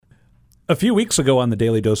A few weeks ago on the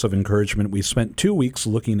Daily Dose of Encouragement, we spent 2 weeks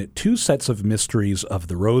looking at two sets of mysteries of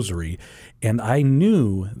the Rosary, and I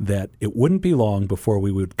knew that it wouldn't be long before we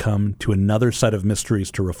would come to another set of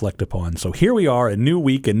mysteries to reflect upon. So here we are, a new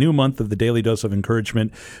week, a new month of the Daily Dose of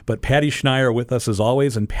Encouragement, but Patty Schneier with us as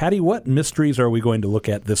always. And Patty, what mysteries are we going to look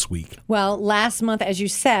at this week? Well, last month, as you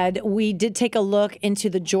said, we did take a look into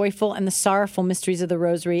the joyful and the sorrowful mysteries of the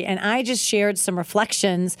Rosary, and I just shared some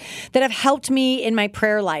reflections that have helped me in my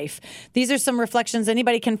prayer life. These are some reflections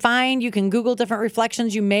anybody can find. You can Google different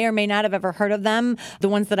reflections. You may or may not have ever heard of them, the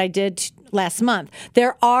ones that I did last month.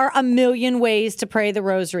 There are a million ways to pray the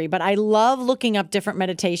Rosary, but I love looking up different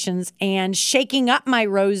meditations and shaking up my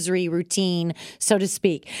Rosary routine, so to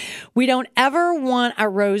speak. We don't ever want a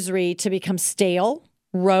Rosary to become stale,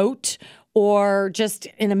 rote, or just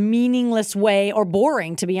in a meaningless way or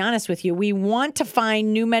boring, to be honest with you. We want to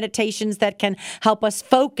find new meditations that can help us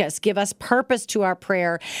focus, give us purpose to our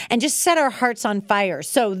prayer, and just set our hearts on fire.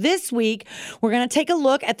 So this week, we're going to take a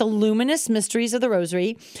look at the Luminous mysteries of the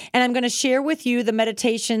Rosary, and I'm going to share with you the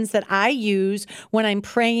meditations that I use when I'm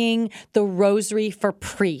praying the Rosary for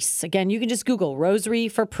priests. Again, you can just Google Rosary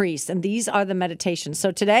for priests, and these are the meditations.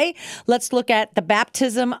 So today, let's look at the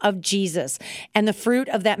baptism of Jesus, and the fruit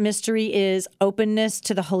of that mystery is openness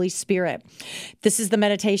to the Holy Spirit. This is the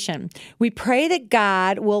meditation. We pray that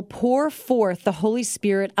God will pour forth the Holy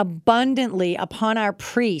Spirit abundantly upon our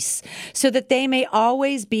priests so that they may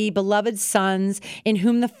always be beloved sons in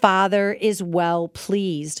whom the Father is well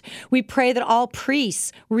pleased. We pray that all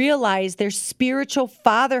priests realize their spiritual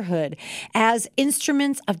fatherhood as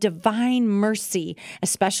instruments of divine mercy,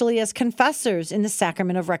 especially as confessors in the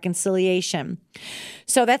sacrament of reconciliation.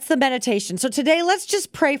 So that's the meditation. So today, let's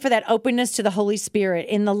just pray for that openness to the Holy Spirit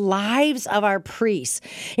in the lives of our priests.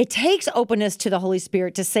 It takes openness to the Holy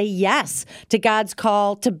Spirit to say yes to God's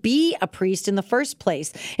call to be a priest in the first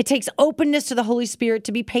place. It takes openness to the Holy Spirit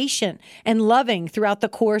to be patient and loving throughout the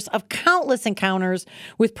course of countless encounters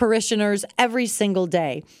with parishioners every single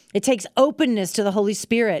day. It takes openness to the Holy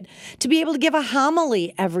Spirit to be able to give a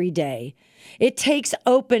homily every day. It takes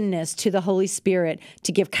openness to the Holy Spirit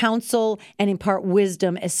to give counsel and impart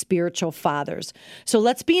wisdom as spiritual fathers. So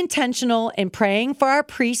let's be intentional in praying for our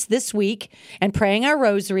priests this week and praying our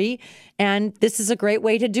Rosary. And this is a great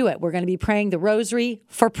way to do it. We're going to be praying the Rosary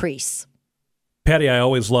for priests. Patty, I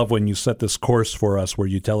always love when you set this course for us where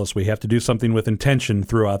you tell us we have to do something with intention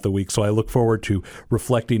throughout the week. So I look forward to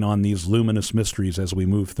reflecting on these luminous mysteries as we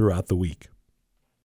move throughout the week.